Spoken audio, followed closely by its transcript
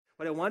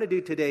What I want to do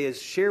today is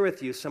share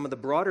with you some of the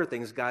broader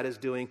things God is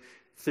doing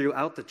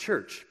throughout the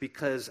church,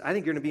 because I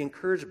think you're going to be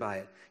encouraged by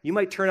it. You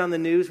might turn on the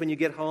news when you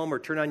get home or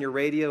turn on your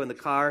radio in the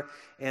car,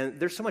 and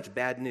there's so much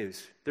bad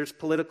news. There's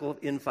political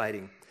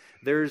infighting.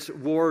 There's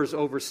wars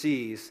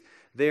overseas.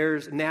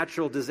 There's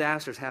natural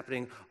disasters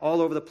happening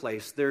all over the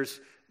place. There's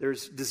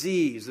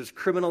disease. There's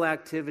criminal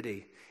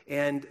activity.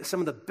 And some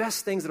of the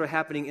best things that are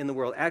happening in the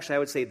world, actually I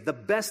would say the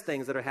best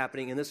things that are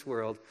happening in this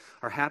world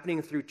are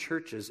happening through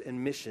churches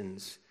and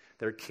missions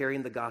that are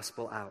carrying the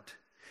gospel out.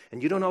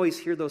 And you don't always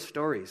hear those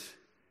stories,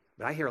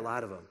 but I hear a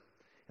lot of them.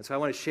 And so I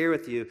want to share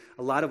with you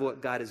a lot of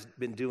what God has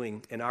been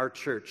doing in our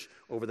church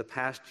over the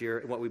past year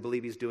and what we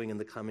believe he's doing in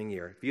the coming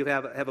year. If you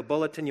have a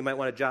bulletin, you might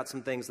want to jot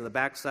some things on the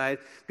backside,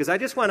 because I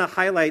just want to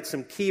highlight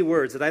some key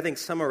words that I think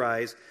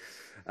summarize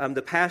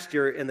the past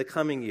year and the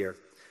coming year.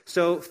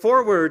 So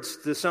 4 words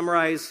to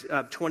summarize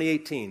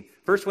 2018.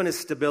 First one is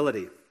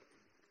stability.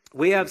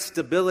 We have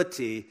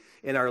stability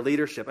in our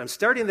leadership. I'm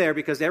starting there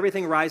because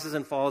everything rises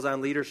and falls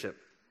on leadership.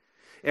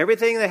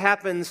 Everything that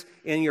happens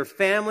in your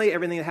family,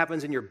 everything that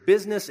happens in your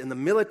business, in the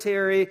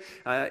military,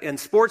 in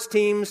sports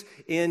teams,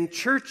 in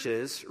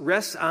churches,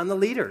 rests on the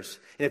leaders.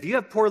 And if you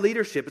have poor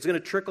leadership, it's going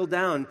to trickle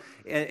down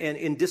and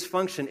in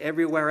dysfunction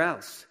everywhere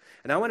else.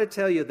 And I want to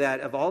tell you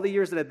that of all the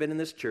years that I've been in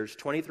this church,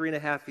 23 and a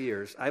half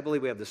years, I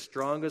believe we have the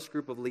strongest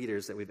group of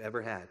leaders that we've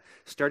ever had,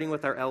 starting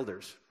with our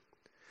elders.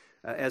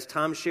 As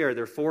Tom shared,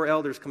 there are 4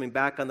 elders coming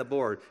back on the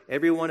board.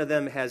 Every one of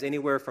them has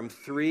anywhere from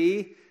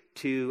 3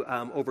 to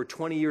over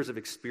 20 years of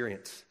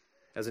experience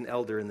as an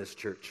elder in this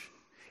church.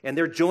 And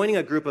they're joining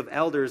a group of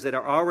elders that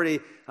are already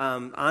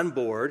on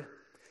board,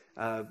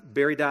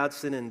 Barry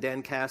Dodson and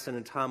Dan Casson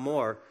and Tom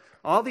Moore.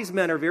 All these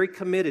men are very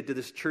committed to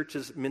this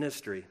church's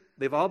ministry.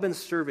 They've all been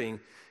serving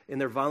in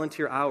their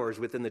volunteer hours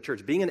within the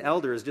church. Being an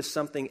elder is just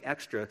something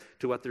extra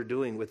to what they're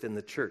doing within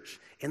the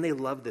church. And they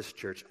love this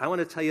church. I want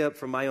to tell you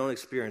from my own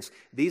experience,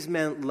 these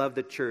men love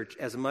the church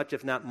as much,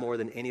 if not more,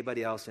 than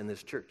anybody else in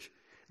this church.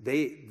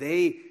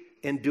 They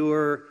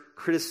endure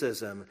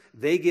criticism.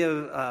 They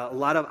give a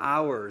lot of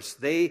hours.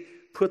 They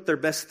put their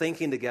best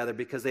thinking together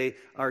because they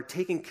are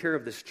taking care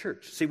of this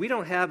church. See, we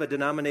don't have a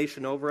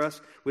denomination over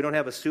us. We don't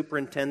have a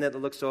superintendent that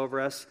looks over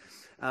us.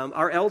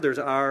 Our elders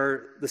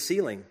are the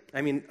ceiling.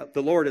 I mean,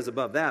 the Lord is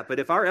above that. But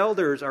if our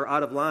elders are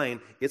out of line,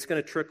 it's going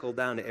to trickle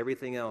down to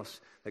everything else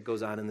that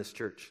goes on in this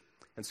church.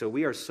 And so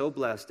we are so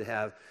blessed to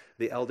have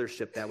the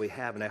eldership that we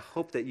have. And I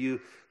hope that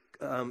you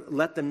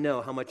let them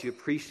know how much you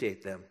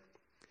appreciate them.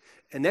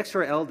 And next to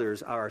our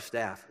elders are our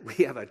staff.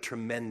 We have a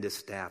tremendous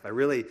staff. I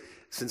really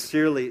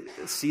sincerely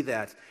see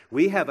that.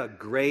 We have a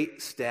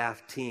great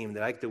staff team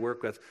that I get to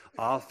work with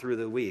all through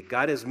the week.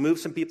 God has moved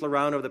some people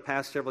around over the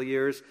past several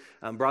years,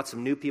 brought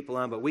some new people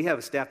on, but we have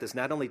a staff that's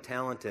not only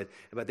talented,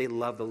 but they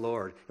love the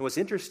Lord. And what's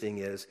interesting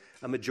is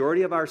a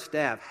majority of our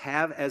staff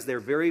have as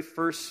their very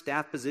first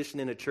staff position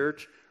in a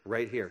church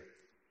right here.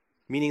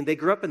 Meaning they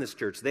grew up in this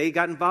church. They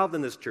got involved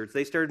in this church.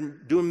 They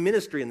started doing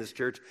ministry in this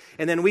church.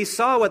 And then we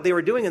saw what they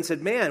were doing and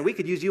said, man, we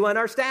could use you on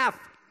our staff.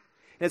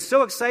 And it's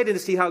so exciting to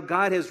see how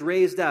God has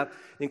raised up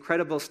the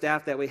incredible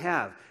staff that we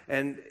have.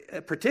 And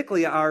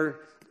particularly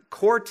our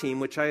core team,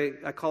 which I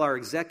call our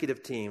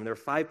executive team. There are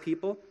 5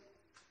 people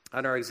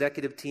on our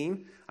executive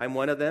team. I'm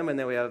one of them. And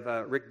then we have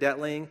Rick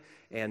Detling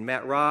and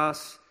Matt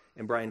Ross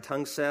and Brian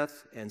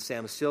Tungseth and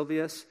Sam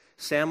Silvius.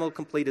 Sam will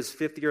complete his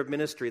 5th year of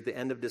ministry at the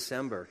end of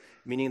December,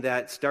 meaning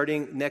that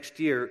starting next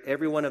year,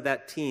 every one of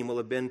that team will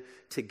have been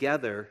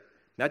together,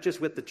 not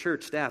just with the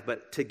church staff,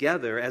 but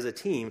together as a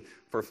team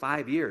for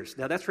 5 years.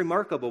 Now, that's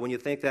remarkable when you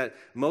think that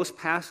most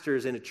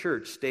pastors in a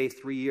church stay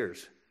 3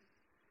 years.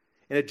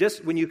 And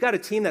when you've got a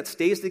team that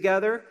stays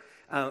together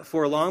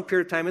for a long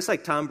period of time, it's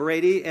like Tom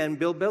Brady and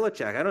Bill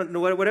Belichick. I don't know,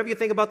 whatever you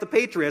think about the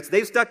Patriots,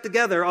 they've stuck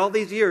together all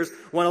these years,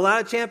 won a lot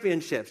of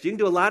championships. You can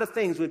do a lot of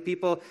things when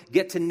people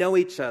get to know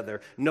each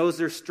other, knows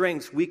their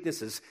strengths,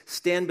 weaknesses,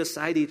 stand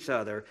beside each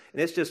other.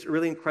 And it's just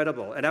really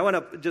incredible. And I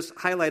want to just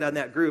highlight on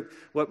that group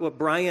what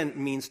Brian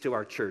means to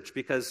our church,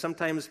 because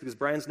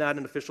Brian's not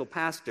an official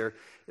pastor,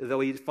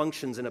 though he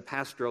functions in a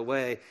pastoral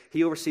way,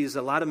 he oversees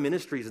a lot of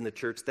ministries in the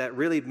church that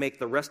really make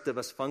the rest of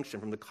us function,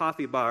 from the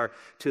coffee bar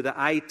to the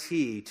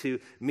IT, to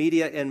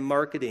media and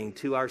marketing,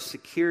 to our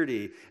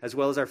security, as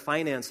well as our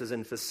finances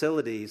and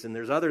facilities. And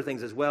there's other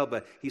things as well,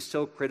 but he's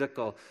so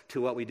critical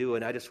to what we do.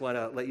 And I just want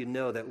to let you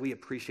know that we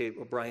appreciate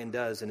what Brian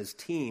does and his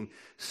team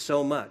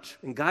so much.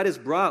 And God has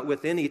brought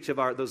within each of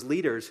those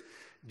leaders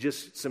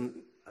just some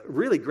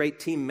really great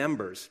team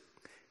members.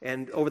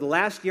 And over the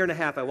last year and a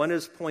half, I want to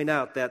just point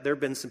out that there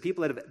have been some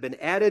people that have been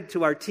added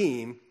to our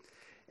team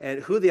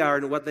and who they are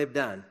and what they've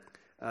done.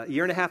 A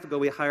year and a half ago,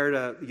 we hired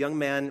a young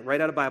man right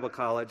out of Bible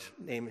college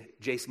named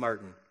Jace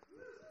Martin.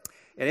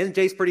 And isn't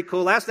Jace pretty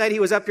cool? Last night, he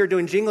was up here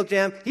doing Jingle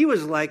Jam. He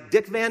was like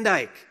Dick Van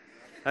Dyke.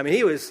 I mean,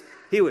 he was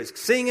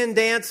singing,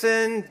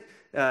 dancing.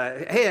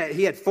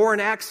 He had foreign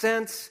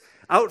accents,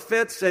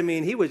 outfits. I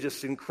mean, he was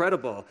just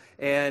incredible.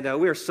 And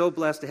we are so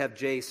blessed to have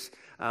Jace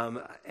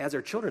as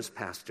our children's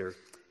pastor.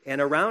 And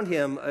around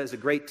him is a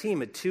great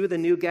team. And 2 of the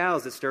new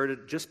gals that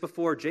started just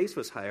before Jace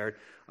was hired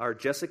are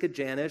Jessica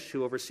Janish,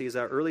 who oversees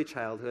our early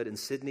childhood, and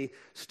Sydney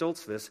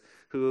Stoltzfus,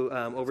 who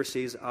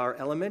oversees our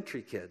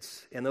elementary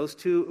kids. And those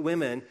two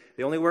women,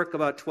 they only work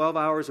about 12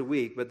 hours a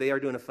week, but they are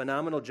doing a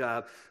phenomenal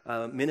job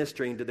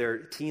ministering to their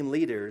team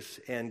leaders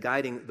and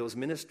guiding those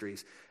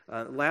ministries.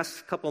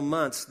 Last couple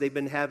months, they've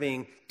been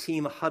having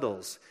team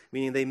huddles,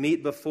 meaning they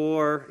meet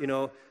before,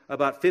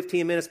 about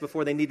 15 minutes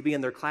before they need to be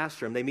in their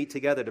classroom. They meet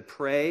together to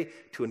pray,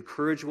 to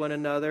encourage one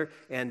another,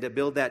 and to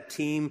build that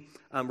team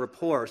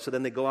rapport. So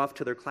then they go off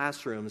to their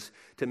classrooms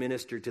to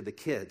minister to the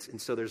kids. And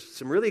so there's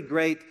some really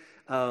great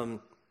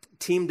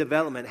team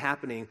development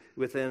happening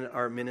within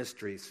our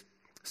ministries.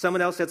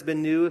 Someone else that's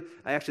been new,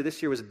 actually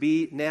this year, was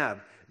Bee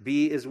Nab.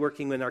 Bee is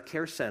working in our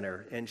care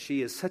center, and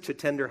she is such a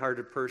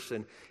tender-hearted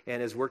person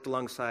and has worked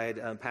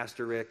alongside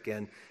Pastor Rick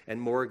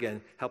and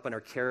Morgan, helping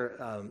our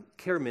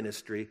care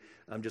ministry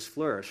just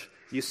flourish.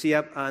 You see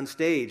up on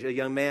stage a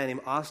young man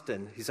named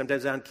Austin. He's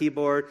sometimes on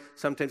keyboard,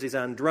 sometimes he's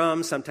on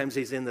drums, sometimes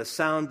he's in the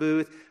sound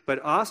booth.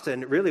 But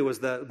Austin really was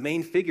the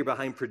main figure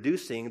behind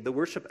producing the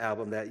worship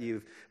album that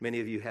many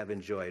of you have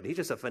enjoyed. He's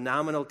just a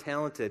phenomenal,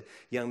 talented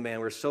young man.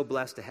 We're so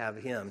blessed to have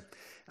him.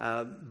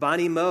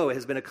 Bonnie Moe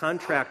has been a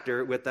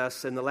contractor with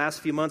us. In the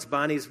last few months,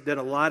 Bonnie's done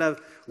a lot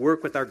of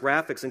work with our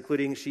graphics,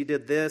 including she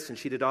did this, and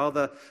she did all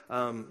the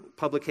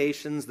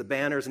publications, the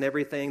banners and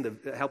everything,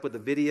 the help with the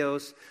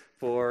videos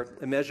for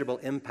Immeasurable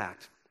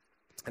Impact.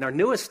 And our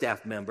newest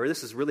staff member,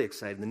 this is really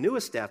exciting, the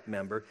newest staff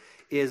member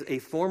is a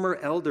former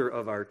elder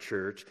of our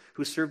church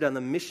who served on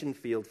the mission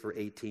field for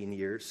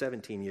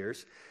 17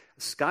 years.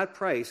 Scott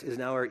Price is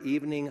now our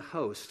evening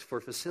host for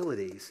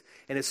facilities.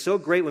 And it's so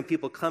great when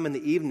people come in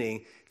the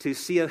evening to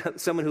see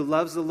someone who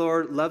loves the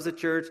Lord, loves the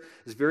church,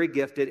 is very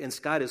gifted. And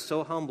Scott is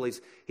so humble.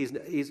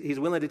 He's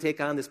willing to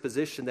take on this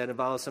position that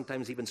involves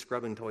sometimes even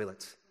scrubbing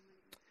toilets.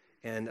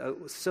 And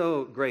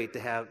so great to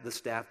have the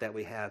staff that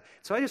we have.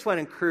 So I just want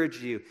to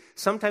encourage you.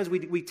 Sometimes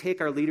we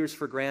take our leaders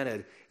for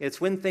granted. It's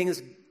when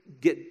things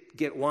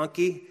get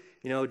wonky,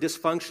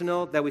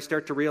 dysfunctional, that we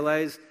start to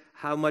realize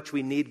how much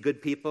we need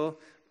good people.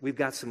 We've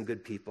got some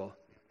good people.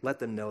 Let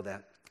them know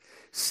that.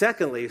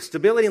 Secondly,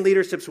 stability in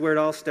leadership is where it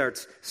all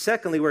starts.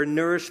 Secondly, we're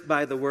nourished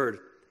by the Word.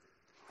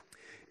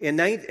 In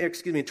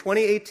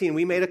 2018,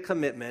 we made a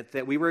commitment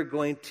that we were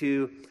going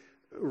to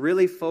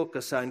really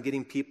focus on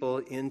getting people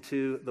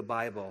into the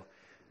Bible.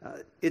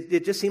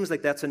 It just seems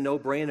like that's a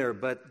no-brainer,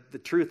 but the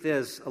truth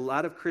is, a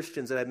lot of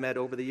Christians that I've met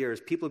over the years,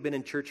 people who've been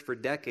in church for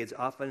decades,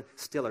 often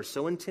still are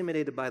so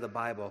intimidated by the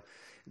Bible,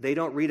 they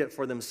don't read it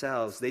for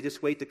themselves. They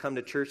just wait to come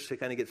to church to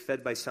kind of get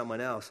fed by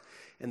someone else.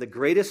 And the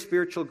greatest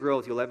spiritual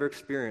growth you'll ever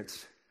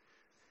experience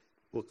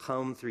will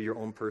come through your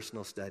own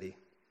personal study.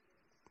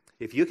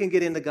 If you can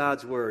get into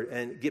God's Word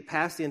and get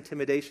past the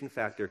intimidation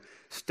factor,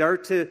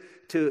 start to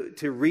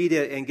read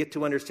it and get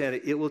to understand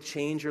it, it will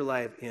change your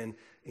life in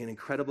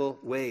incredible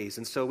ways.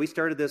 And so we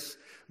started this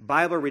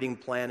Bible reading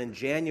plan in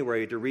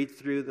January to read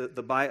through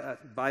the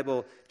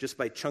Bible just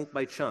by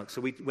chunk.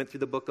 So we went through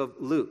the book of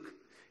Luke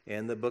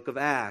and the book of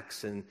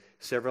Acts and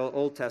several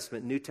Old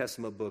Testament, New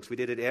Testament books. We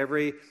did it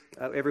every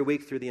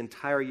week through the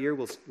entire year.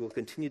 We'll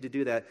continue to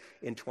do that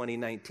in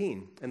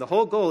 2019. And the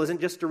whole goal isn't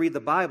just to read the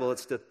Bible,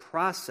 it's to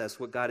process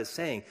what God is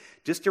saying.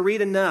 Just to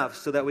read enough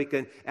so that we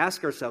can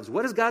ask ourselves,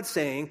 what is God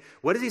saying?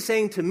 What is He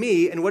saying to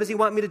me? And what does He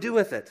want me to do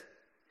with it?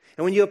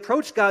 And when you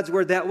approach God's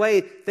Word that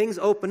way, things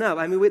open up.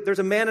 I mean, there's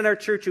a man in our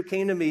church who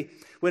came to me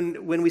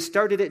when we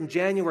started it in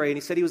January, and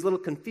he said he was a little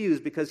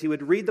confused because he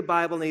would read the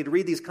Bible and he'd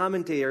read these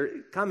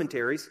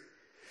commentaries,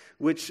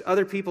 which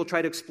other people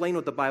try to explain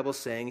what the Bible's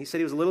saying. He said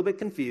he was a little bit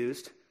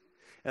confused,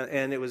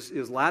 and it was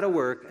a lot of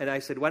work. And I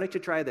said, why don't you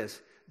try this?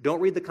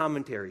 Don't read the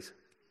commentaries.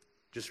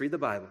 Just read the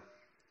Bible.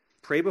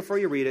 Pray before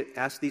you read it.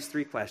 Ask these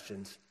 3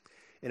 questions.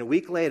 And a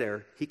week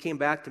later, he came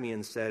back to me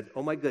and said,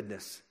 oh my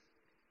goodness,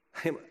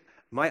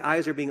 my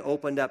eyes are being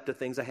opened up to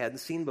things I hadn't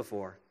seen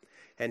before.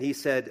 And he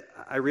said,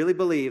 I really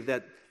believe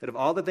that of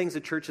all the things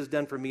the church has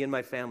done for me and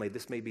my family,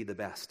 this may be the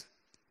best.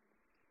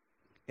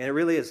 And it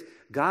really is.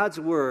 God's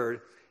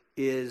Word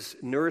is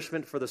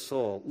nourishment for the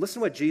soul.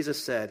 Listen to what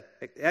Jesus said.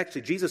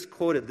 Actually, Jesus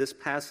quoted this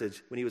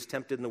passage when he was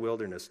tempted in the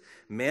wilderness.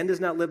 Man does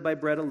not live by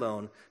bread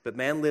alone, but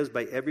man lives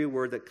by every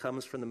word that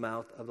comes from the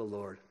mouth of the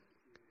Lord.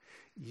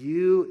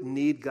 You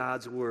need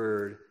God's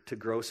Word to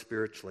grow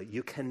spiritually.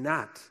 You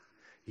cannot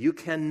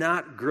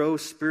grow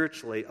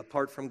spiritually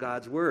apart from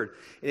God's Word.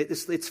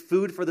 It's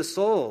food for the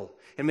soul.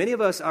 And many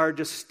of us are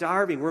just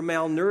starving. We're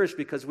malnourished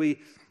because we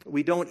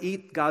don't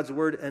eat God's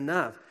Word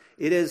enough.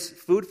 It is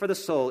food for the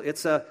soul.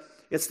 It's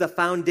the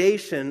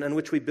foundation on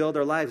which we build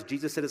our lives.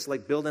 Jesus said it's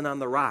like building on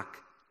the rock.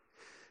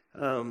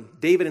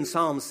 David in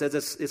Psalms says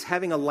it's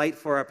having a light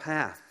for our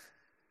path.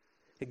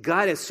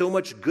 God has so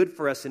much good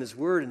for us in His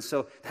Word, and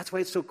so that's why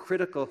it's so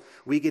critical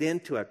we get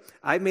into it.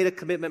 I've made a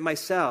commitment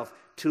myself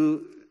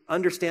to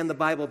understand the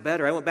Bible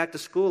better. I went back to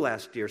school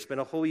last year, spent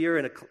a whole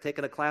year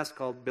taking a class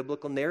called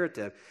Biblical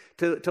Narrative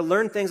to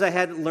learn things I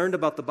hadn't learned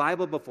about the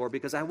Bible before,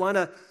 because I want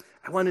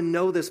I want to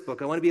know this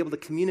book. I want to be able to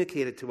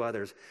communicate it to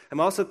others. I'm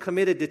also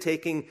committed to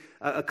taking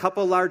a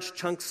couple large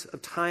chunks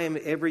of time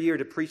every year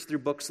to preach through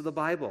books of the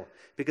Bible,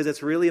 because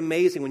it's really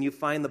amazing when you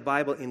find the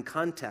Bible in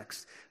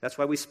context. That's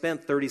why we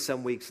spent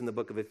 30-some weeks in the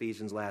book of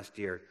Ephesians last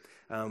year.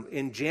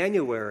 In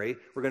January,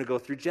 we're going to go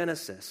through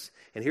Genesis.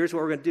 And here's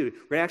what we're going to do.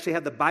 We're going to actually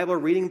have the Bible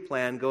reading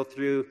plan go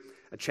through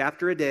a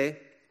chapter a day.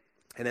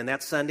 And then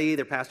that Sunday,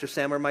 either Pastor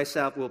Sam or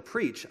myself will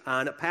preach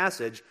on a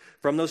passage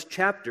from those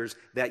chapters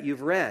that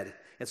you've read.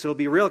 And so it'll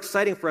be real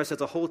exciting for us as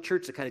a whole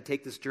church to kind of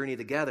take this journey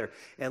together.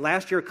 And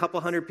last year, a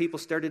couple hundred people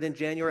started in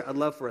January. I'd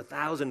love for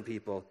 1,000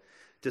 people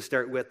to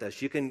start with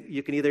us. You can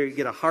either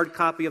get a hard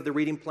copy of the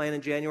reading plan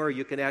in January, or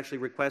you can actually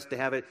request to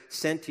have it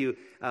sent to you.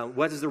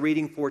 What is the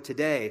reading for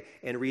today?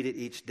 And read it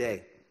each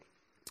day.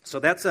 So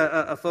that's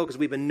a focus.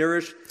 We've been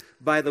nourished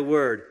by the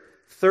Word.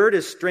 Third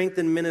is strength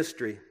in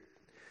ministry.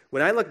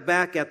 When I look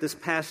back at this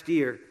past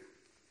year,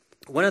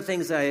 one of the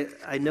things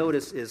I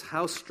notice is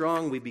how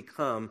strong we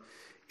become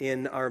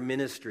in our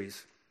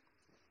ministries.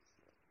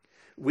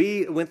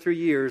 We went through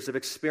years of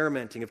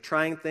experimenting, of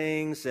trying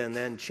things and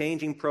then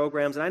changing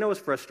programs. And I know it's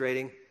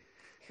frustrating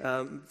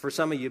for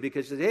some of you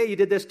because, hey, you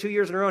did this 2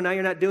 years in a row, now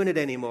you're not doing it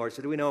anymore.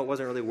 So do we know it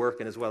wasn't really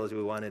working as well as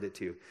we wanted it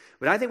to?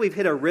 But I think we've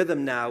hit a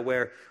rhythm now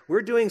where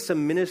we're doing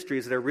some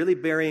ministries that are really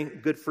bearing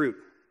good fruit.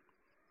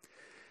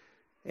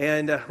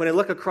 And when I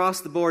look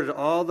across the board at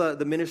all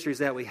the ministries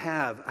that we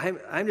have,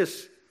 I'm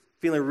just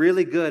feeling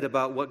really good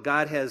about what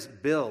God has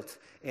built.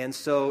 And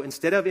so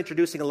instead of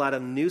introducing a lot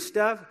of new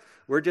stuff,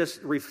 we're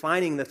just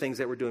refining the things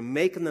that we're doing,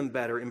 making them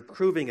better,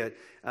 improving it,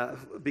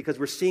 because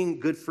we're seeing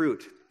good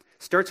fruit.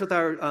 Starts with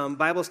our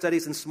Bible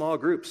studies in small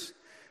groups.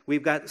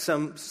 We've got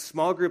some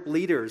small group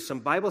leaders, some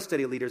Bible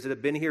study leaders that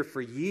have been here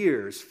for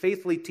years,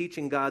 faithfully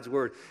teaching God's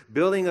Word,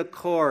 building a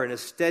core and a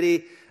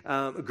steady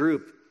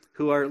group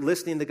who are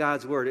listening to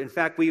God's Word. In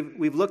fact,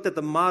 we've looked at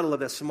the model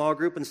of a small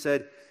group and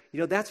said,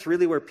 that's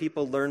really where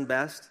people learn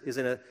best, is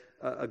in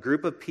a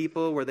group of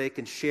people where they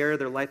can share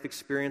their life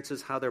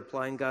experiences, how they're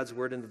applying God's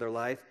Word into their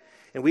life.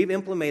 And we've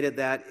implemented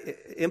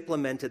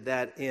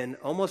that in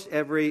almost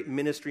every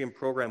ministry and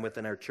program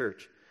within our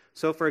church.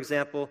 So, for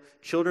example,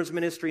 children's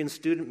ministry and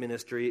student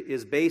ministry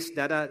is based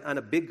not on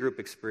a big group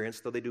experience,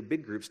 though they do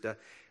big group stuff,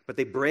 but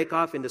they break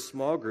off into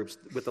small groups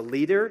with a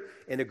leader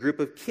and a group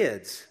of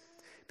kids.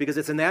 Because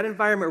it's in that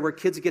environment where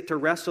kids get to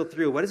wrestle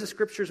through, what does the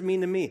Scriptures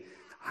mean to me?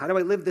 How do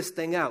I live this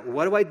thing out?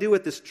 What do I do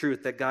with this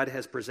truth that God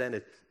has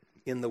presented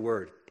in the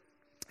Word?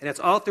 And it's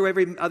all through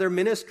every other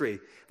ministry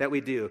that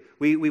we do.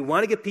 We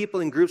want to get people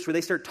in groups where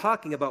they start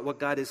talking about what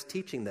God is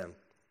teaching them.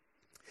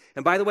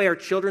 And by the way, our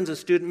children's and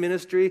student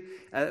ministry,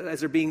 as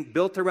they're being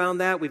built around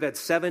that, we've had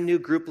 7 new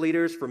group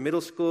leaders for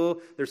middle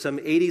school. There's some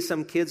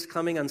 80-some kids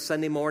coming on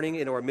Sunday morning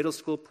into our middle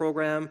school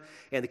program,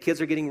 and the kids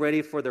are getting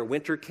ready for their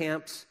winter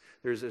camps.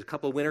 There's a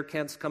couple winter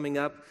camps coming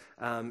up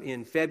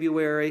in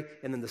February,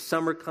 and then the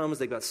summer comes.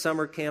 They've got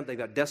summer camp. They've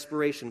got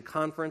Desperation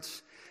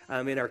Conference.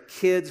 In our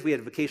kids, we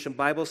had Vacation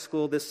Bible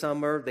School this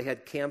summer. They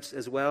had camps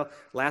as well.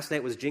 Last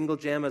night was Jingle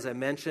Jam, as I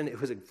mentioned. It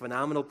was a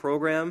phenomenal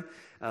program.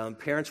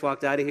 Parents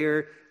walked out of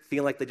here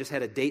feeling like they just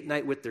had a date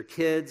night with their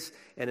kids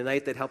and a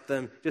night that helped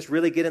them just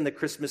really get in the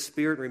Christmas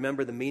spirit and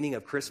remember the meaning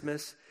of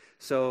Christmas.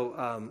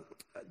 So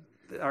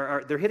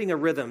they're hitting a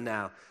rhythm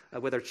now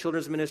with our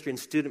children's ministry and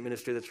student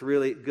ministry that's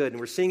really good. And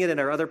we're seeing it in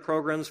our other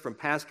programs from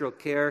pastoral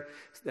care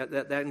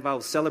that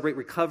involves Celebrate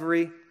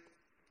Recovery,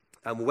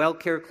 well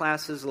care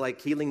classes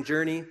like Healing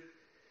Journey,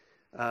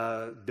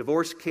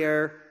 divorce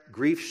care,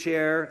 grief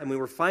share. I mean,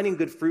 we're finding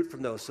good fruit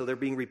from those, so they're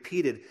being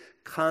repeated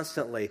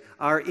constantly.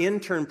 Our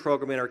intern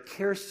program in our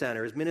care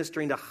center is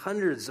ministering to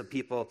hundreds of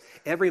people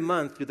every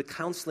month through the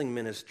counseling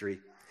ministry.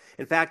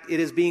 In fact, it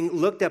is being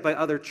looked at by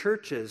other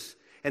churches,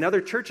 and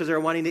other churches are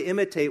wanting to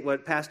imitate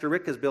what Pastor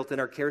Rick has built in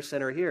our care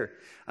center here.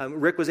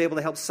 Rick was able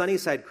to help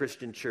Sunnyside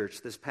Christian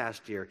Church this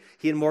past year.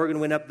 He and Morgan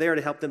went up there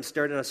to help them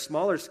start on a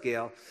smaller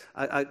scale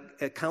a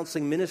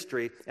counseling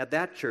ministry at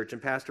that church,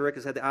 and Pastor Rick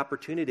has had the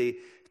opportunity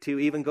to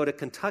even go to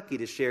Kentucky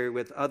to share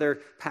with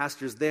other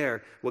pastors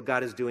there what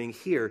God is doing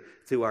here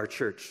through our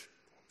church.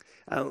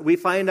 We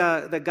find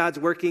that God's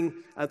working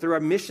through our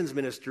missions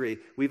ministry.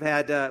 We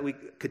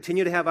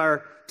continue to have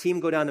our team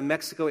go down to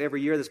Mexico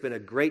every year. That's been a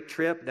great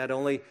trip, not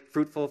only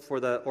fruitful for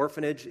the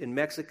orphanage in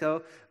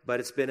Mexico, but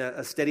it's been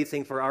a steady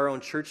thing for our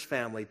own church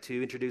family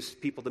to introduce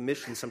people to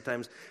missions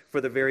sometimes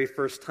for the very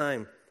first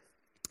time.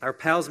 Our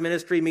PALS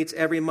ministry meets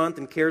every month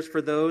and cares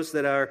for those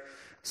that are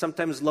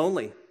sometimes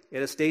lonely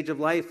at a stage of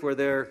life where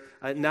they're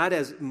not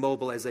as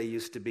mobile as they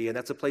used to be, and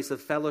that's a place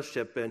of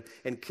fellowship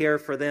and care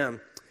for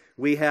them.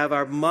 We have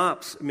our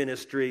MOPS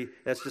ministry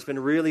that's just been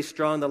really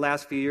strong the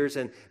last few years,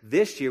 and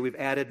this year we've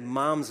added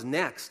Moms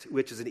Next,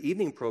 which is an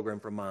evening program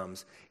for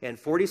moms. And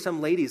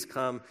 40-some ladies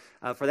come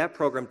for that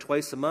program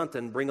twice a month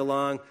and bring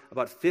along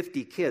about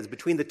 50 kids.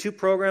 Between the two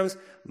programs,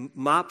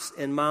 MOPS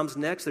and Moms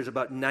Next, there's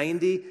about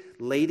 90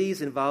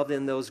 ladies involved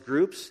in those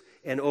groups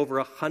and over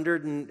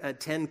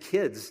 110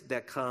 kids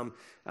that come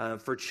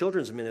for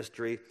children's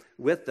ministry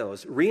with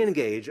those.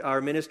 Reengage,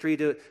 our ministry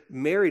to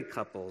married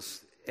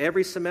couples.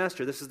 Every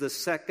semester, this is the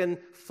second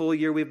full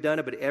year we've done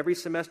it, but every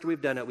semester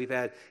we've done it, we've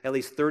had at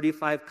least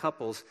 35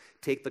 couples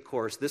take the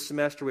course. This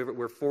semester,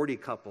 we're 40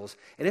 couples.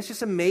 And it's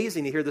just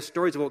amazing to hear the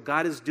stories of what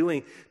God is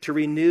doing to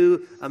renew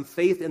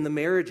faith in the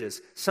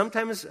marriages.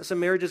 Sometimes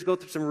some marriages go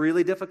through some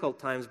really difficult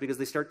times because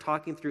they start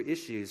talking through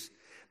issues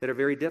that are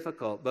very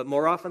difficult. But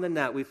more often than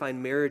not, we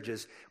find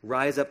marriages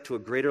rise up to a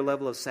greater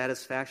level of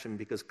satisfaction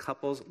because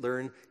couples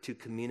learn to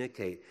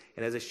communicate.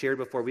 And as I shared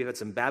before, we've had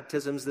some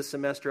baptisms this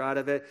semester out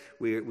of it.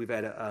 We're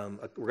going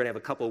to have a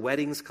couple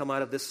weddings come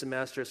out of this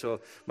semester.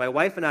 So my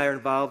wife and I are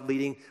involved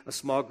leading a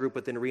small group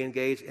within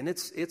Reengage, and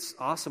it's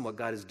awesome what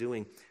God is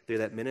doing through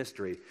that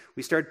ministry.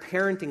 We started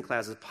parenting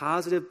classes,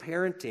 positive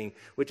parenting,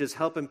 which is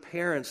helping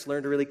parents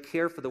learn to really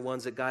care for the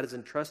ones that God has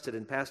entrusted.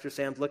 And Pastor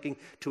Sam's looking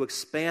to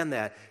expand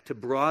that, to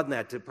broaden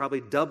that, to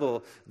probably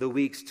double the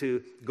weeks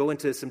to go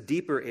into some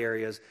deeper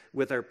areas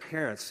with our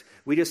parents.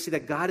 We just see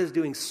that God is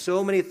doing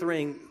so many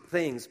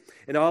things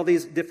in all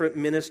these different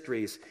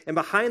ministries. And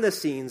behind the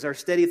scenes are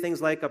steady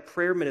things like a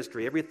prayer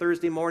ministry. Every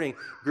Thursday morning,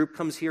 a group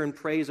comes here and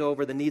prays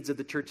over the needs of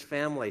the church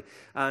family.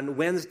 On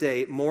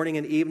Wednesday morning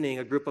and evening,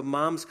 a group of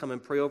moms come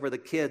and pray over the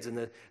kids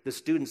and the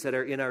students that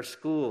are in our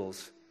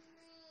schools.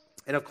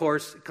 And of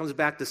course, it comes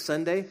back to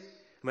Sunday.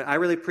 I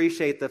really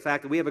appreciate the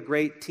fact that we have a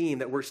great team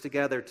that works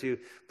together to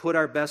put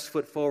our best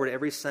foot forward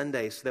every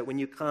Sunday so that when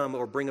you come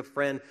or bring a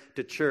friend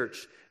to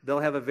church,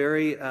 they'll have a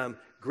very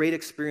great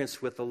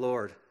experience with the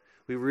Lord.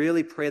 We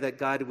really pray that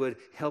God would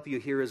help you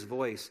hear his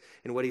voice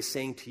and what he's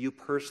saying to you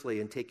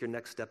personally and take your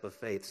next step of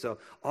faith. So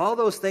all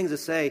those things to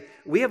say,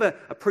 we have a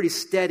pretty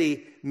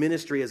steady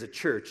ministry as a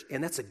church,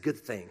 and that's a good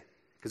thing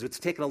because it's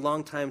taken a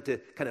long time to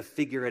kind of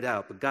figure it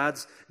out. But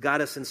God's got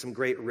us in some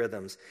great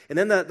rhythms. And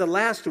then the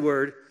last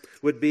word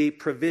would be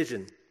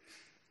provision.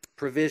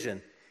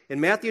 Provision. In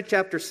Matthew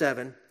chapter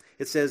 7,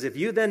 it says, if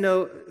you then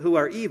who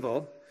are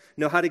evil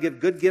know how to give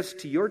good gifts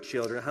to your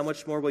children, how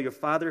much more will your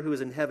Father who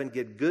is in heaven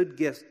give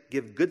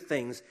good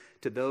things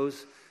to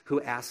those who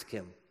ask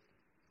him?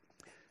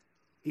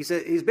 He's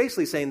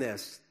basically saying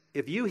this.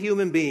 If you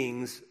human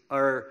beings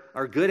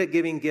are good at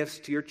giving gifts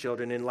to your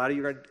children, and a lot of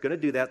you are going to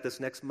do that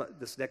this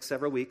next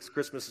several weeks,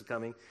 Christmas is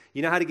coming,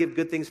 you know how to give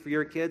good things for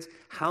your kids?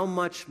 How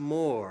much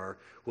more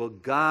will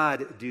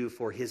God do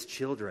for his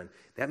children?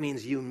 That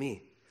means you and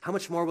me. How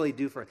much more will he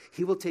do for us?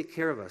 He will take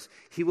care of us.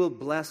 He will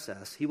bless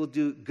us. He will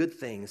do good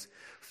things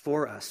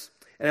for us.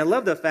 And I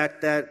love the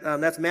fact that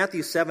that's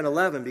Matthew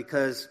 7:11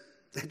 because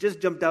it just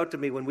jumped out to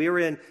me when we were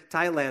in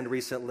Thailand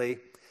recently.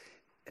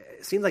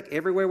 It seemed like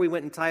everywhere we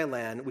went in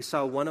Thailand, we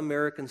saw one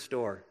American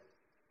store,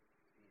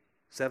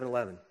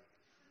 7-Eleven.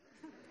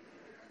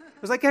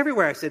 It was like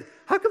everywhere. I said,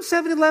 how come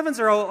 7-Elevens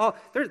are all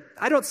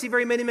I don't see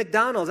very many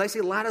McDonald's. I see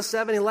a lot of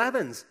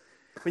 7-Elevens.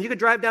 When you could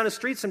drive down the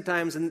street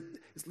sometimes, and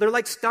they're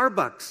like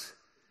Starbucks.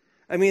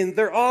 I mean,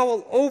 they're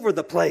all over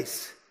the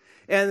place.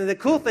 And the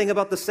cool thing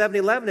about the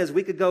 7-Eleven is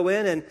we could go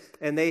in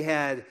and they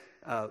had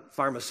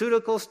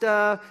pharmaceutical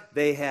stuff,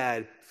 they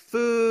had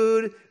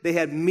food, they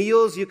had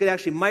meals you could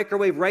actually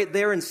microwave right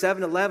there in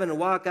 7-Eleven and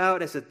walk out.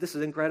 And I said, this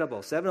is incredible.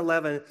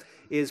 7-Eleven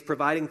is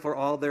providing for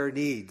all their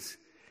needs.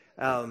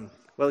 Well,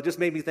 it just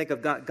made me think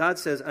of God. God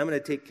says, I'm going to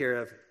take care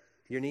of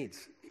your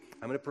needs.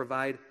 I'm going to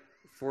provide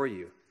for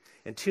you.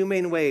 And two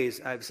main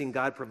ways I've seen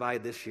God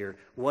provide this year.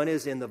 One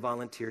is in the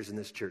volunteers in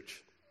this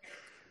church.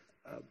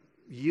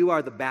 You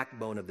are the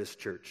backbone of this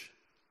church.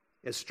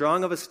 As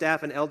strong of a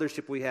staff and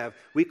eldership we have,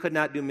 we could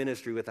not do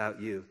ministry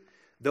without you.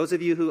 Those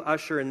of you who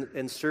usher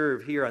and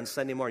serve here on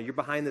Sunday morning, you're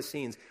behind the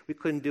scenes. We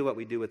couldn't do what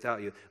we do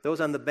without you.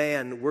 Those on the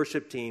band,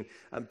 worship team,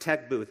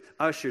 tech booth,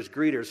 ushers,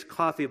 greeters,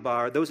 coffee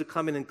bar, those who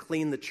come in and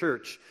clean the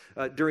church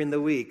during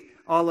the week,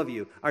 all of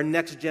you, our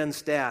next-gen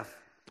staff,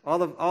 all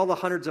the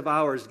hundreds of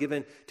hours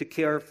given to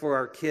care for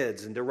our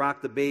kids and to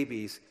rock the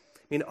babies.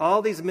 I mean,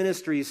 all these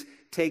ministries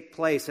take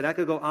place, and I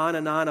could go on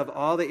and on of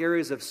all the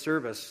areas of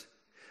service.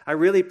 I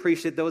really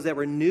appreciate those that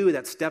were new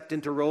that stepped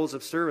into roles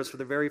of service for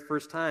the very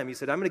first time. You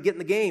said, I'm going to get in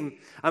the game.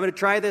 I'm going to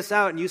try this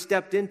out. And you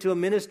stepped into a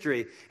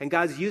ministry, and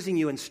God's using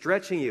you and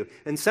stretching you.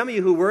 And some of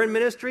you who were in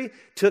ministry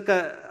took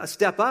a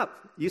step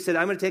up. You said,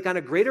 I'm going to take on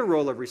a greater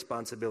role of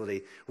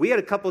responsibility. We had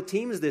a couple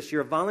teams this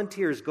year of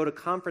volunteers go to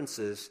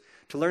conferences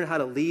to learn how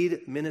to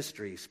lead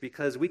ministries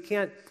because we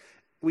can't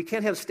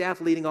have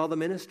staff leading all the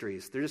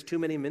ministries. There's just too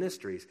many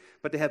ministries.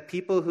 But to have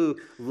people who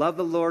love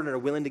the Lord and are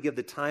willing to give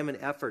the time and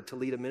effort to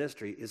lead a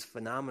ministry is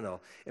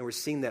phenomenal. And we're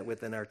seeing that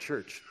within our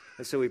church.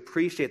 And so we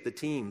appreciate the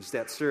teams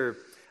that serve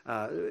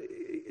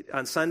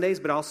on Sundays,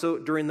 but also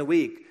during the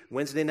week.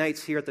 Wednesday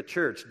nights here at the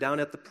church, down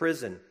at the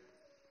prison,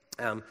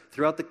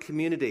 throughout the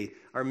community,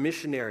 our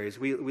missionaries.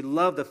 We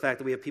love the fact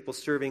that we have people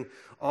serving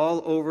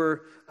all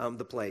over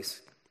the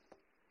place.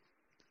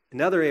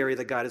 Another area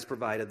that God has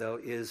provided, though,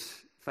 is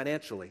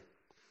financially.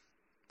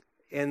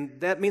 And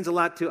that means a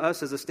lot to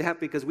us as a staff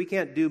because we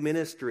can't do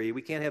ministry.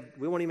 We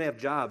won't even have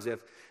jobs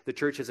if the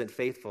church isn't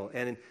faithful.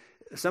 And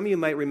some of you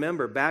might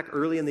remember back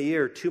early in the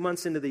year, 2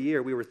 months into the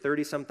year, we were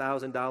 $30-some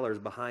thousand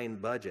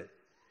behind budget.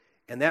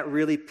 And that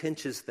really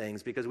pinches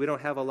things because we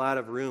don't have a lot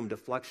of room to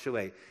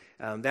fluctuate.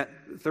 That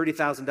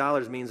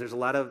 $30,000 means there's a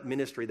lot of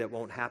ministry that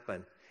won't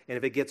happen. And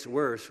if it gets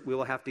worse, we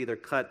will have to either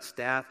cut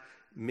staff,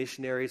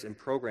 missionaries, and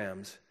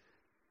programs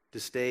to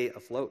stay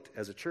afloat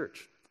as a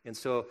church. And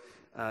so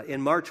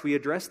in March, we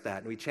addressed that,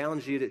 and we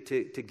challenged you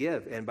to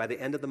give. And by the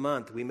end of the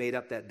month, we made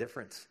up that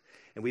difference.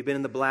 And we've been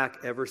in the black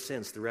ever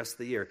since the rest of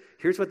the year.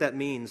 Here's what that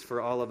means for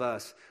all of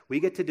us. We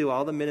get to do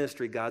all the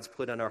ministry God's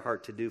put on our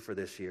heart to do for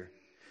this year.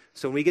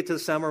 So when we get to the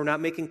summer, we're not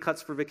making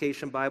cuts for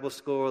Vacation Bible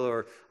School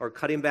or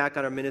cutting back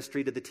on our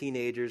ministry to the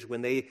teenagers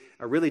when they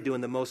are really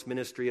doing the most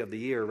ministry of the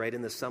year, right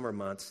in the summer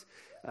months.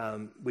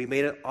 We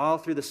made it all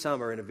through the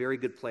summer in a very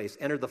good place,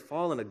 entered the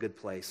fall in a good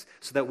place,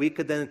 so that we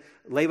could then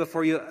lay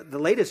before you the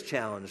latest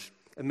challenge,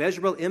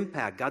 immeasurable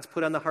impact God's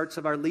put on the hearts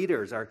of our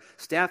leaders, our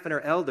staff, and our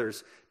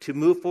elders to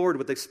move forward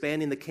with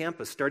expanding the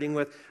campus, starting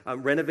with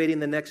renovating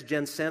the Next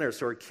Gen Center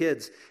so our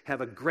kids have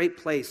a great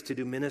place to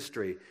do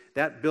ministry.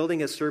 That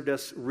building has served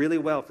us really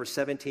well for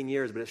 17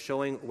 years, but it's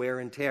showing wear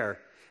and tear.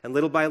 And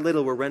little by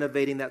little, we're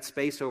renovating that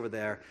space over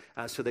there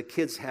so the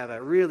kids have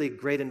a really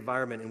great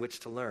environment in which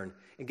to learn.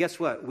 And guess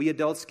what? We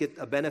adults get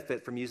a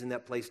benefit from using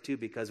that place too,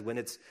 because when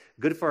it's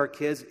good for our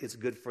kids, it's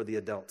good for the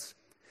adults.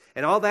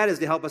 And all that is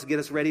to help us get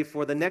us ready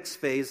for the next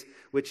phase,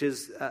 which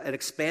is an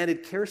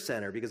expanded care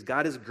center, because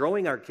God is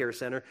growing our care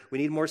center. We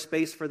need more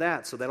space for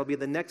that, so that'll be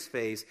the next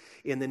phase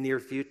in the near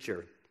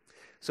future.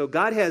 So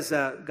God's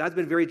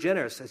been very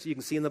generous. As you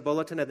can see in the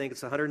bulletin, I think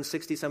it's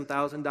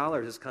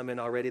 $160,000 has come in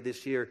already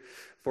this year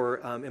for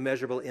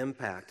immeasurable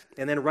impact.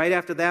 And then right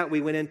after that, we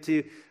went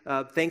into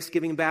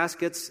Thanksgiving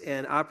baskets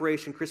and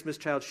Operation Christmas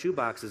Child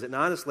shoeboxes. And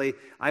honestly,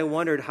 I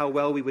wondered how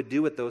well we would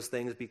do with those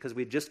things, because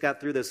we just got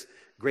through this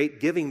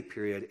great giving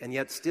period, and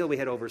yet still we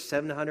had over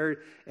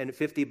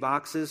 750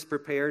 boxes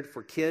prepared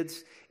for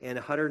kids and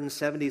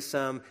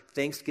 170-some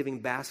Thanksgiving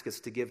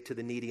baskets to give to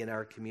the needy in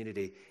our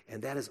community.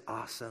 And that is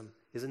awesome.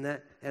 Isn't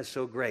that? That's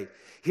so great.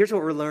 Here's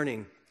what we're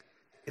learning.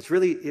 It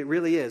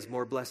really is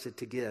more blessed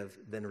to give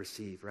than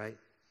receive, right?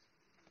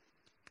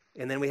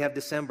 And then we have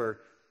December,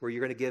 where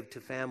you're going to give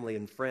to family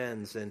and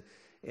friends, and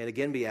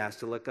again be asked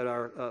to look at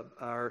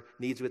our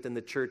needs within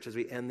the church as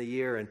we end the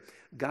year. And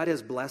God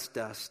has blessed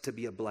us to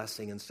be a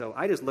blessing. And so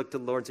I just look to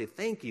the Lord and say,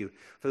 thank you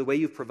for the way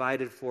you've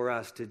provided for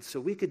us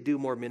so we could do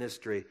more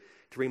ministry,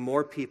 to bring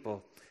more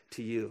people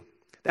to you.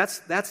 That's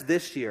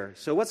this year.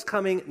 So what's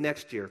coming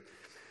next year?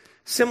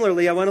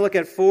 Similarly, I want to look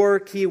at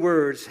 4 key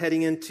words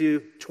heading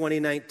into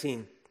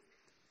 2019.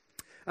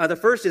 The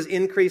first is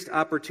increased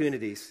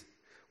opportunities.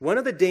 One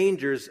of the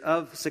dangers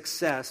of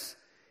success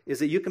is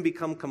that you can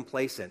become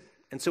complacent.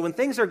 And so when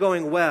things are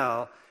going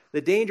well,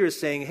 the danger is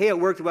saying, hey, it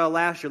worked well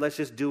last year, let's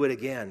just do it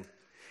again.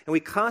 And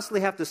we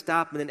constantly have to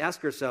stop and then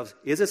ask ourselves,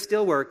 is it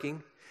still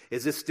working?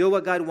 Is this still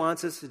what God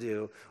wants us to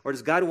do? Or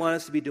does God want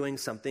us to be doing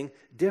something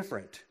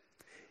different?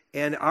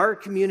 And our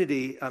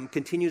community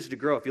continues to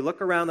grow. If you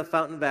look around the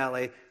Fountain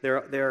Valley,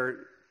 there are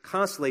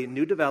constantly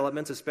new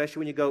developments,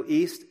 especially when you go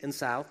east and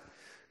south,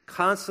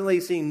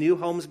 constantly seeing new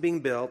homes being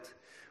built.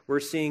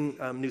 We're seeing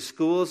new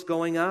schools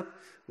going up.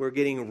 We're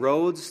getting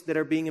roads that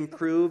are being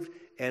improved.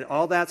 And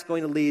all that's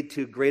going to lead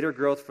to greater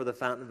growth for the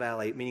Fountain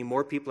Valley, meaning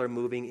more people are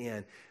moving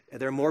in. And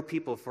there are more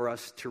people for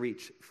us to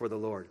reach for the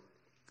Lord.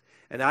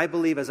 And I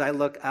believe as I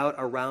look out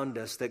around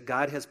us that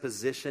God has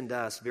positioned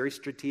us very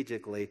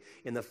strategically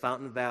in the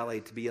Fountain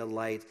Valley to be a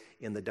light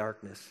in the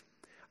darkness.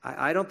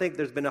 I don't think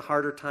there's been a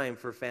harder time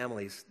for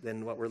families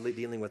than what we're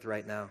dealing with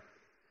right now.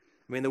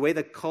 I mean, the way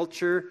the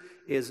culture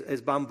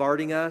is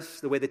bombarding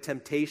us, the way the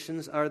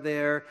temptations are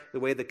there, the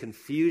way the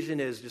confusion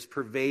is just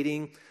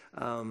pervading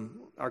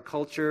our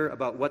culture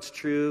about what's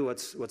true,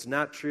 what's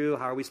not true,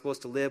 how are we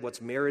supposed to live,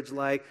 what's marriage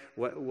like,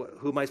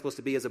 who am I supposed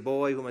to be as a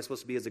boy, who am I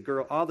supposed to be as a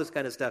girl, all this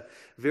kind of stuff.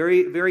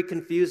 Very, very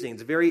confusing.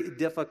 It's very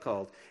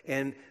difficult.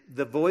 And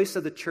the voice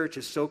of the church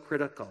is so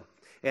critical.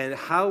 And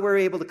how we're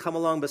able to come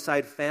along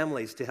beside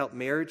families to help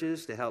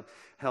marriages, to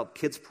help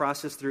kids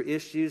process through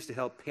issues, to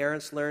help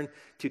parents learn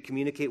to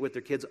communicate with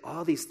their kids,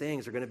 all these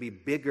things are going to be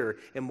bigger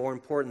and more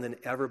important than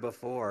ever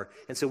before.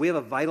 And so we have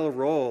a vital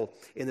role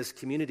in this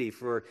community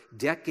for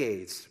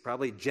decades,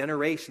 probably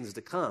generations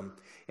to come.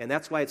 And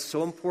that's why it's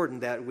so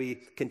important that we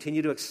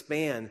continue to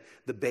expand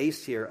the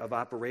base here of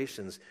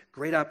operations.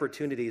 Great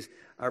opportunities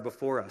are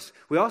before us.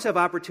 We also have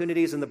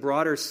opportunities in the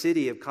broader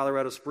city of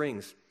Colorado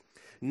Springs.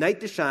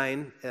 Night to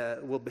Shine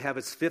will have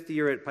its 5th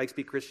year at Pikes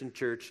Peak Christian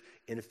Church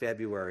in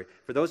February.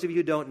 For those of you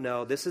who don't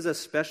know, this is a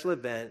special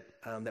event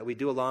that we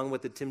do along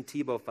with the Tim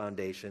Tebow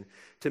Foundation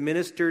to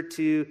minister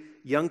to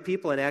young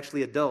people and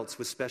actually adults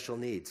with special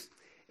needs.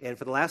 And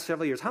for the last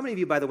several years, how many of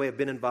you, by the way, have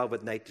been involved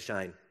with Night to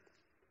Shine?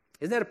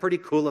 Isn't that a pretty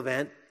cool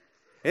event?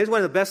 It is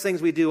one of the best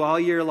things we do all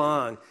year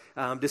long,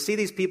 to see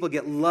these people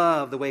get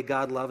love the way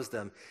God loves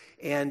them.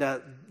 And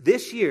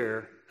this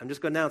year, I'm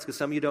just going to announce because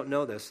some of you don't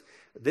know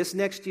this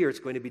next year it's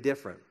going to be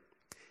different.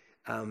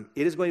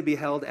 It is going to be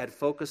held at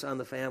Focus on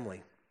the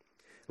Family.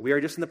 We are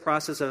just in the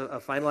process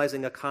of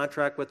finalizing a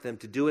contract with them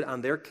to do it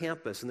on their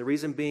campus. And the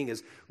reason being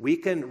is we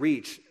can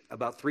reach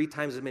about 3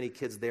 times as many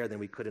kids there than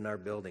we could in our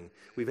building.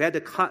 We've had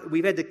to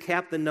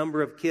cap the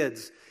number of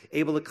kids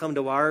able to come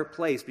to our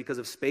place because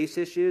of space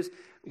issues.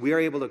 We are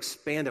able to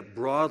expand it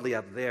broadly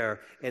up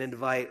there and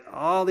invite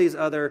all these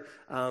other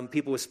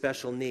people with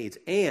special needs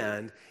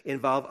and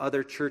involve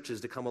other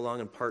churches to come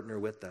along and partner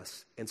with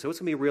us. And so it's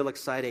going to be real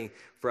exciting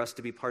for us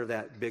to be part of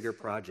that bigger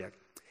project.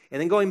 And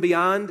then going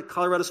beyond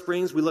Colorado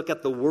Springs, we look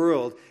at the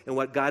world and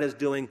what God is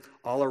doing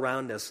all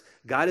around us.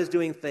 God is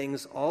doing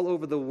things all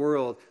over the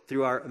world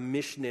through our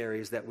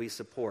missionaries that we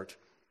support.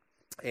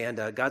 And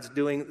God's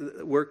doing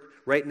work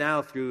right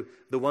now through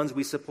the ones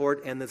we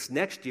support. And this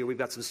next year, we've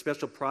got some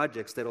special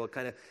projects that will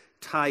kind of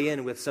tie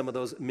in with some of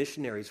those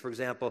missionaries. For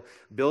example,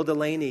 Bill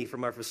Delaney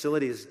from our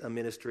facilities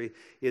ministry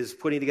is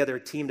putting together a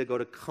team to go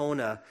to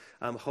Kona,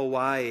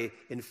 Hawaii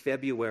in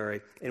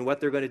February. And what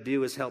they're going to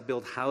do is help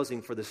build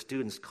housing for the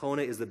students.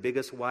 Kona is the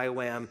biggest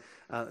YWAM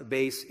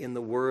base in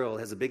the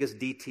world, has the biggest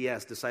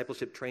DTS,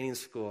 Discipleship Training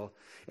School.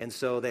 And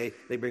so they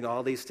bring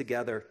all these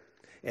together.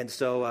 And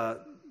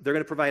so they're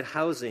going to provide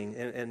housing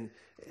and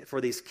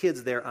for these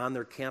kids there on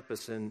their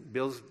campus. And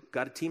Bill's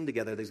got a team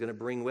together that he's going to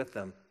bring with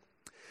them.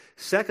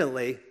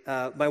 Secondly,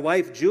 my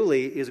wife,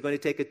 Julie, is going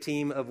to take a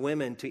team of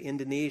women to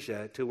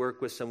Indonesia to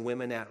work with some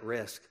women at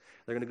risk.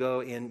 They're going to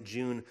go in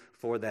June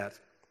for that.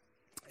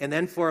 And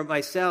then for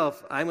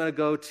myself, I'm going to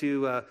go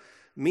to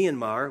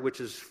Myanmar,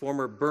 which is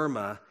former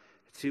Burma,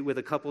 with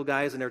a couple of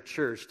guys in our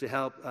church to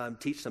help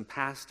teach some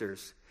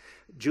pastors.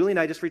 Julie and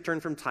I just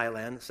returned from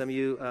Thailand. Some of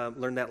you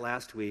learned that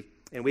last week.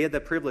 And we had the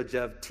privilege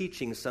of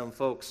teaching some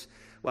folks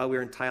while we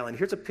were in Thailand.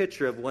 Here's a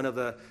picture of one of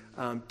the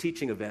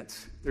teaching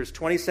events. There's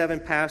 27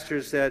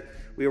 pastors that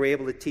we were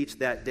able to teach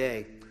that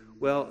day.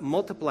 Well,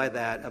 multiply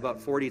that about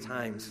 40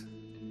 times.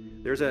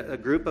 There's a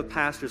group of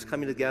pastors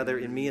coming together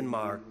in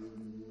Myanmar,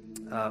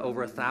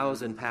 over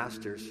 1,000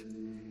 pastors,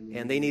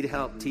 and they need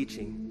help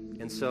teaching.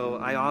 And so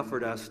I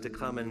offered us to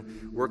come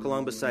and work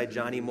along beside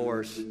Johnny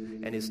Morse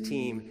and his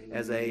team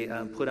as they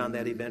put on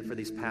that event for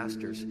these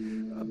pastors.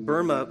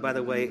 Burma, by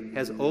the way,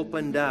 has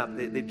opened up.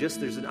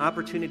 There's an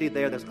opportunity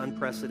there that's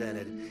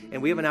unprecedented.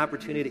 And we have an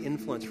opportunity to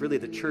influence really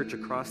the church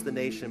across the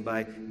nation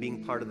by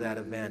being part of that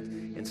event.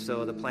 And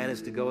so the plan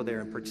is to go there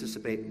and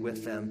participate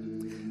with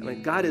them. I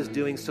mean, God is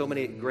doing so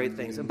many great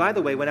things. And by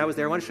the way, when I was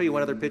there, I want to show you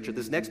one other picture.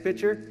 This next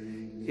picture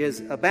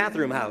is a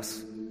bathroom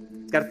house.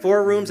 It's got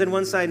 4 rooms on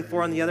one side and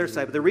 4 on the other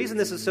side. But the reason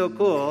this is so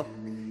cool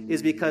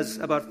is because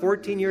about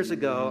 14 years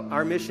ago,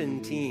 our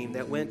mission team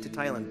that went to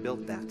Thailand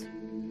built that.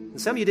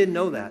 And some of you didn't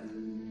know that.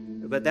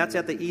 But that's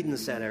at the Eden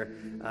Center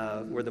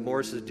where the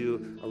Morrises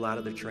do a lot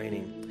of their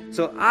training.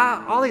 So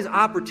all these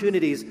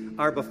opportunities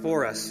are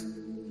before us.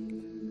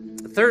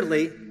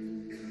 Secondly,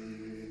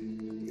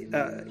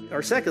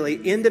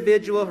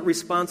 individual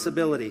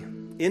responsibility.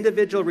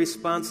 Individual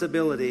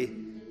responsibility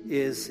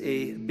is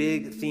a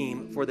big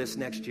theme for this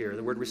next year,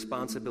 the word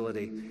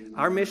responsibility.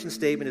 Our mission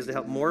statement is to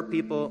help more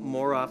people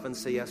more often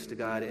say yes to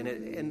God.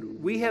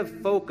 And we have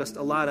focused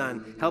a lot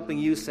on helping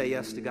you say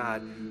yes to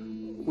God.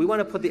 We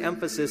want to put the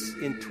emphasis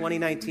in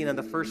 2019 on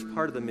the first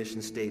part of the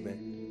mission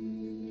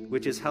statement,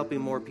 which is helping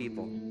more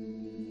people.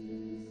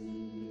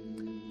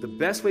 The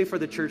best way for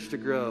the church to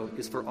grow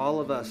is for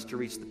all of us to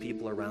reach the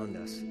people around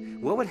us.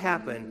 What would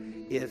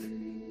happen if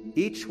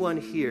each one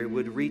here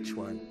would reach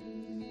one?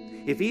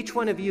 If each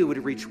one of you would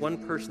reach one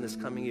person this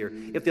coming year,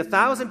 if the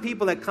 1,000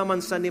 people that come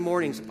on Sunday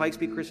mornings to Pikes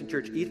Peak Christian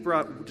Church each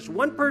brought just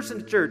one person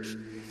to church,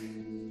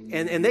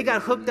 and they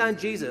got hooked on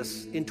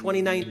Jesus in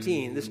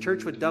 2019, this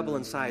church would double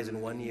in size in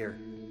 1 year.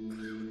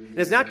 And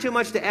it's not too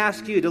much to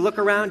ask you to look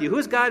around you.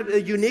 Who's God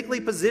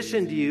uniquely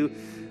positioned you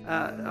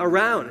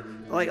around?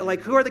 Like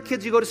who are the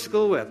kids you go to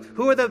school with?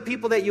 Who are the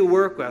people that you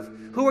work with?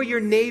 Who are your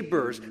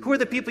neighbors? Who are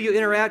the people you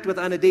interact with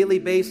on a daily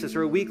basis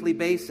or a weekly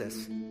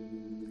basis?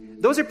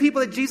 Those are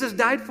people that Jesus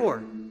died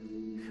for.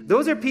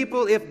 Those are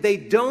people, if they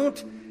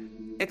don't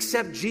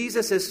accept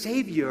Jesus as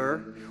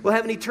Savior, will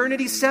have an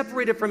eternity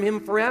separated from Him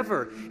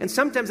forever. And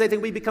sometimes I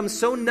think we become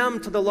so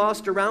numb to the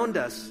lost around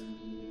us.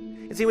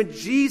 And see, when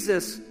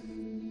Jesus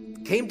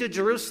came to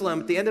Jerusalem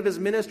at the end of His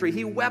ministry,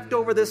 He wept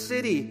over the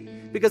city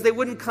because they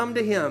wouldn't come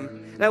to Him.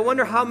 And I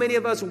wonder how many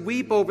of us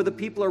weep over the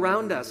people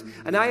around us.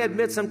 And I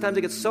admit sometimes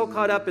I get so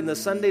caught up in the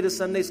Sunday to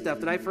Sunday stuff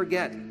that I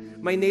forget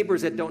my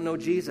neighbors that don't know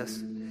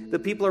Jesus, the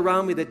people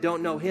around me that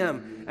don't know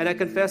Him. And I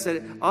confess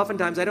that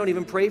oftentimes I don't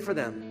even pray for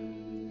them.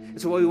 And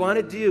so what we want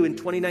to do in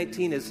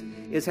 2019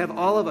 is have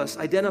all of us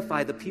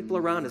identify the people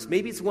around us.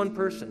 Maybe it's one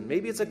person,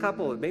 maybe it's a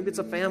couple, maybe it's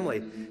a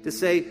family, to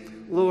say,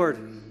 Lord,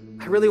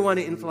 I really want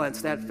to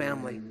influence that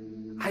family.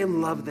 I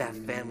love that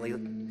family,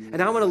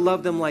 and I want to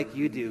love them like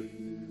you do.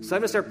 So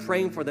I'm going to start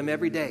praying for them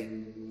every day.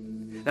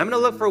 And I'm going to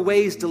look for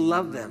ways to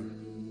love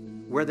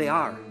them where they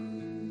are.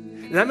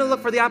 And I'm going to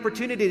look for the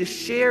opportunity to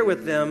share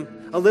with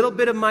them a little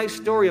bit of my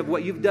story of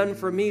what you've done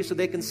for me so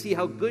they can see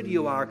how good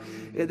you are.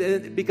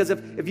 Because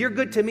if you're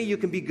good to me, you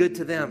can be good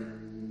to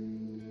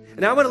them.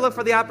 And I want to look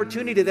for the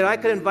opportunity that I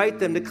could invite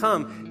them to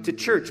come to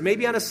church,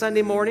 maybe on a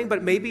Sunday morning,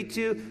 but maybe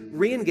to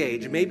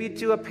re-engage, maybe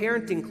to a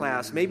parenting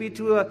class, maybe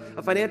to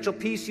a Financial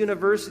Peace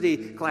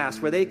University class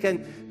where they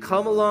can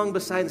come along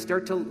beside and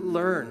start to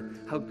learn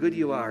how good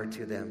you are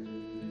to them.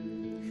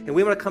 And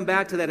we want to come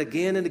back to that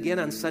again and again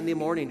on Sunday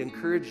morning to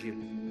encourage you.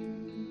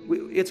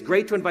 It's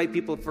great to invite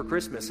people for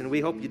Christmas, and we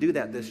hope you do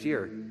that this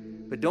year.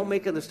 But don't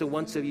make it just a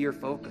once-a-year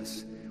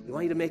focus. We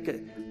want you to make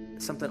it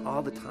something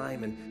all the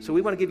time. And so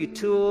we want to give you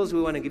tools.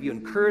 We want to give you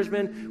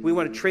encouragement. We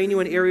want to train you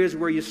in areas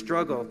where you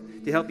struggle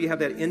to help you have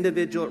that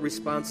individual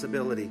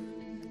responsibility.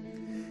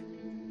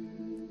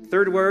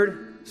 Third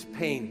word is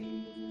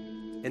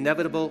pain.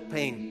 Inevitable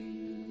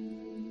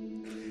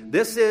pain.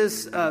 This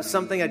is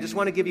something I just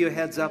want to give you a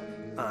heads up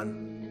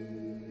on.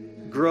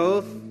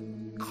 Growth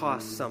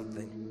costs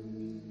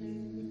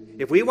something.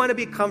 If we want to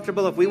be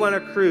comfortable, if we want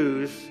to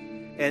cruise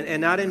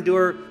and not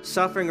endure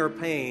suffering or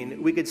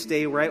pain, we could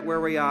stay right where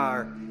we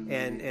are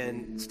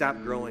and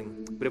stop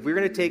growing. But if we're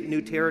going to take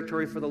new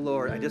territory for the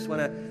Lord, I just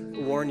want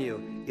to warn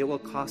you, it will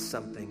cost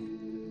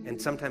something.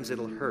 And sometimes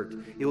it'll hurt.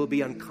 It will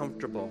be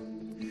uncomfortable.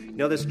 You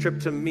know, this trip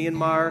to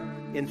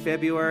Myanmar in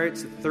February,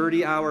 it's a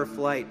 30-hour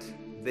flight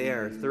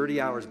there,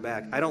 30 hours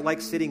back. I don't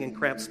like sitting in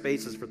cramped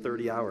spaces for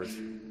 30 hours.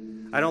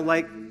 I don't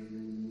like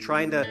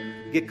trying to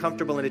get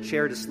comfortable in a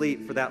chair to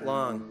sleep for that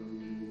long.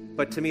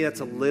 But to me, that's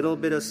a little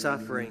bit of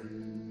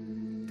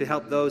suffering to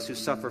help those who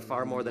suffer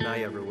far more than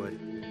I ever would.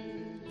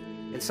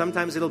 And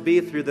sometimes it'll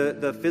be through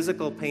the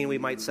physical pain we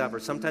might suffer.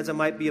 Sometimes it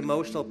might be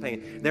emotional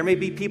pain. There may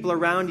be people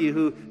around you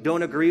who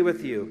don't agree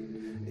with you.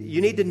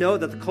 You need to know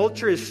that the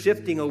culture is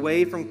shifting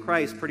away from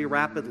Christ pretty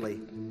rapidly.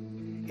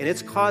 And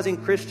it's causing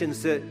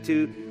Christians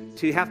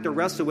to have to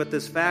wrestle with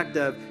this fact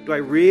of, do I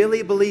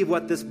really believe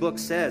what this book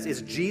says?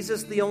 Is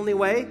Jesus the only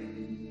way?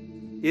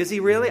 Is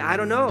he really? I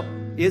don't know.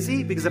 Is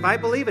he? Because if I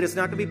believe it, it's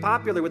not going to be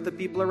popular with the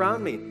people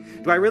around me.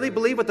 Do I really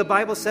believe what the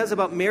Bible says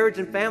about marriage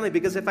and family?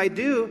 Because if I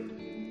do,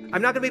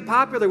 I'm not going to be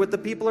popular with the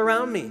people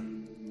around me.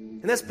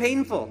 And that's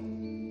painful.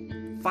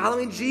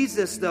 Following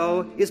Jesus,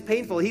 though, is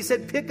painful. He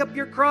said, pick up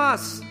your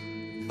cross.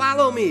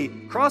 Follow me.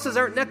 Crosses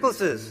aren't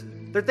necklaces.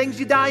 They're things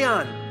you die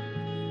on.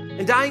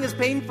 And dying is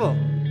painful.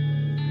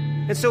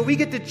 And so we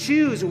get to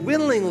choose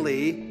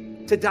willingly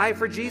to die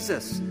for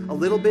Jesus a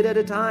little bit at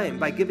a time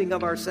by giving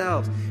of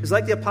ourselves. It's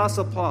like the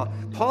Apostle Paul.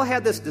 Paul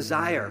had this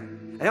desire.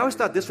 I always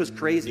thought this was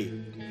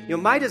crazy. You know,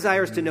 my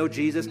desire is to know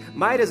Jesus.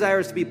 My desire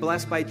is to be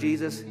blessed by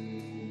Jesus.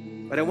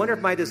 But I wonder if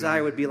my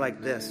desire would be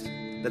like this,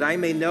 that I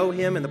may know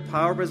him in the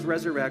power of his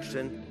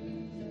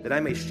resurrection, that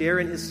I may share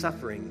in his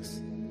sufferings,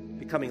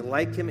 becoming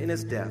like him in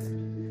his death,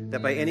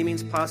 that by any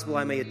means possible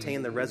I may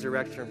attain the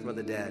resurrection from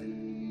the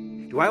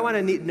dead. Do I want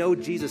to know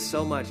Jesus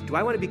so much? Do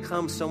I want to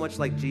become so much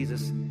like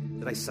Jesus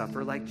that I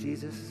suffer like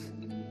Jesus?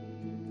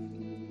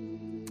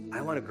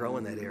 I want to grow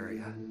in that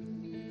area.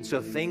 And so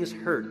if things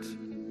hurt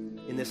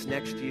in this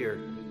next year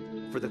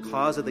for the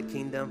cause of the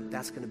kingdom,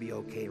 that's going to be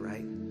okay,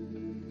 right?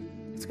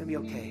 It's going to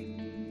be okay.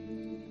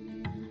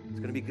 It's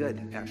going to be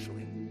good,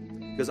 actually.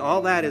 Because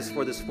all that is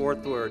for this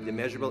fourth word, the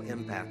immeasurable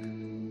impact.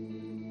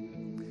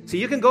 So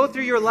you can go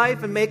through your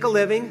life and make a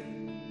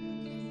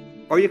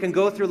living, or you can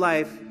go through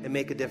life and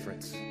make a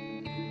difference.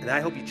 And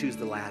I hope you choose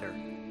the latter.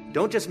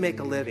 Don't just make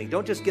a living.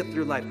 Don't just get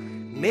through life.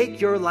 Make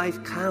your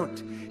life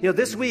count. You know,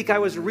 this week I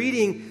was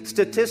reading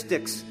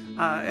statistics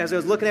as I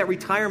was looking at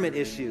retirement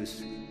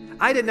issues.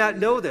 I did not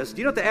know this. Do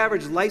you know what the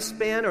average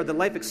lifespan or the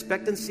life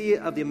expectancy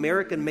of the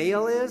American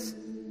male is?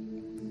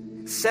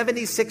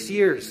 76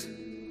 years.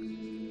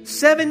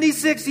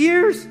 76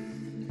 years.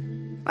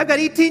 I've got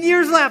 18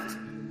 years left.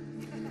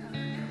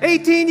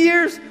 18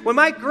 years. When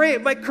my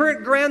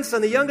current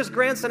grandson, the youngest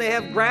grandson I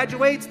have,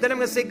 graduates, then I'm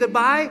going to say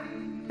goodbye.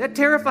 That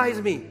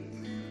terrifies me.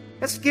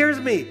 That scares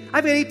me.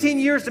 I've got 18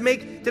 years to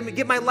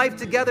get my life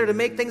together, to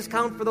make things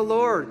count for the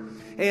Lord.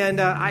 And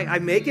I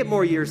may get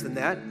more years than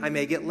that. I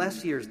may get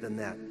less years than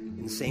that.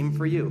 And same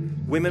for you.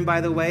 Women,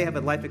 by the way, have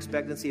a life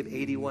expectancy of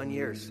 81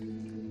 years.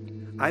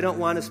 I don't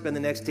want to spend the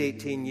next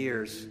 18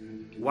 years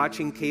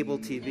watching cable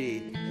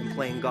TV and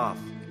playing golf.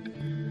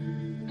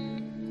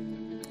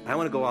 I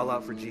want to go all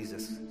out for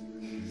Jesus.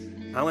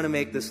 I want to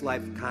make this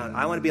life count.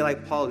 I want to be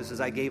like Paul, who says,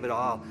 I gave it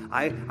all.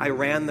 I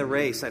ran the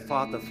race. I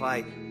fought the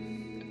fight.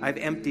 I've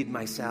emptied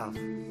myself.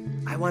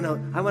 I want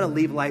to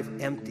leave life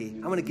empty.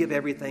 I want to give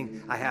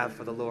everything I have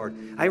for the Lord.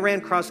 I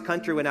ran cross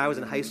country when I was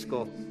in high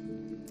school.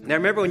 And I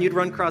remember when you'd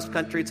run cross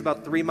country, it's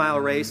about a 3-mile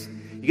race.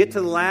 You get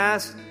to the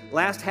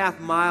last half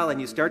mile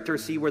and you start to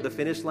see where the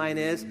finish line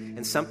is,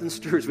 and something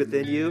stirs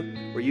within you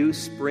where you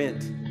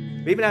sprint.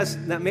 Maybe not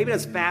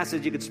as fast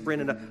as you could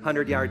sprint in a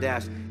 100-yard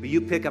dash, but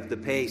you pick up the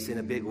pace in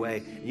a big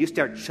way. You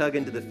start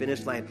chugging to the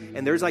finish line,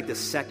 and there's like the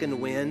second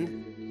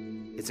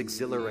wind. It's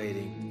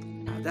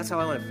exhilarating. That's how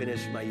I want to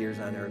finish my years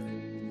on earth.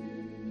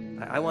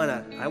 I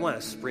want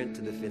to sprint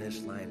to the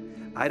finish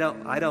line. I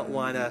don't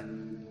want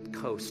to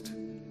coast.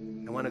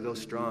 I want to go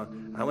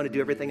strong. I want to do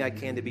everything I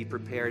can to be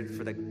prepared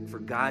for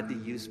God to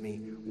use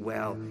me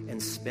well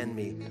and spend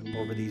me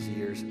over these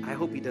years. I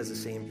hope he does the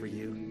same for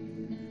you.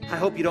 I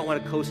hope you don't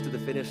want to coast to the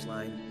finish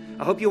line.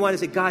 I hope you want to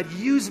say, God,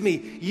 use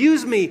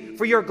me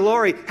for your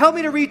glory. Help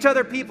me to reach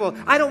other people.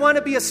 I don't want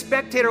to be a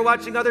spectator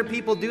watching other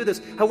people do this.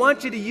 I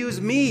want you to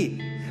use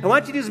me. I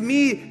want you to use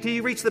me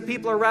to reach the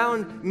people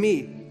around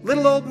me.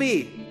 Little old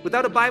me,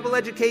 without a Bible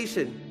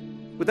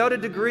education, without a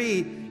degree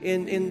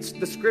in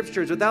the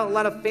scriptures, without a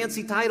lot of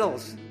fancy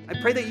titles. I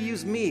pray that you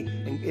use me.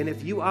 And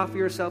if you offer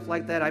yourself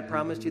like that, I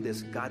promise you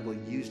this, God will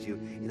use you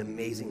in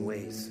amazing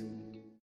ways.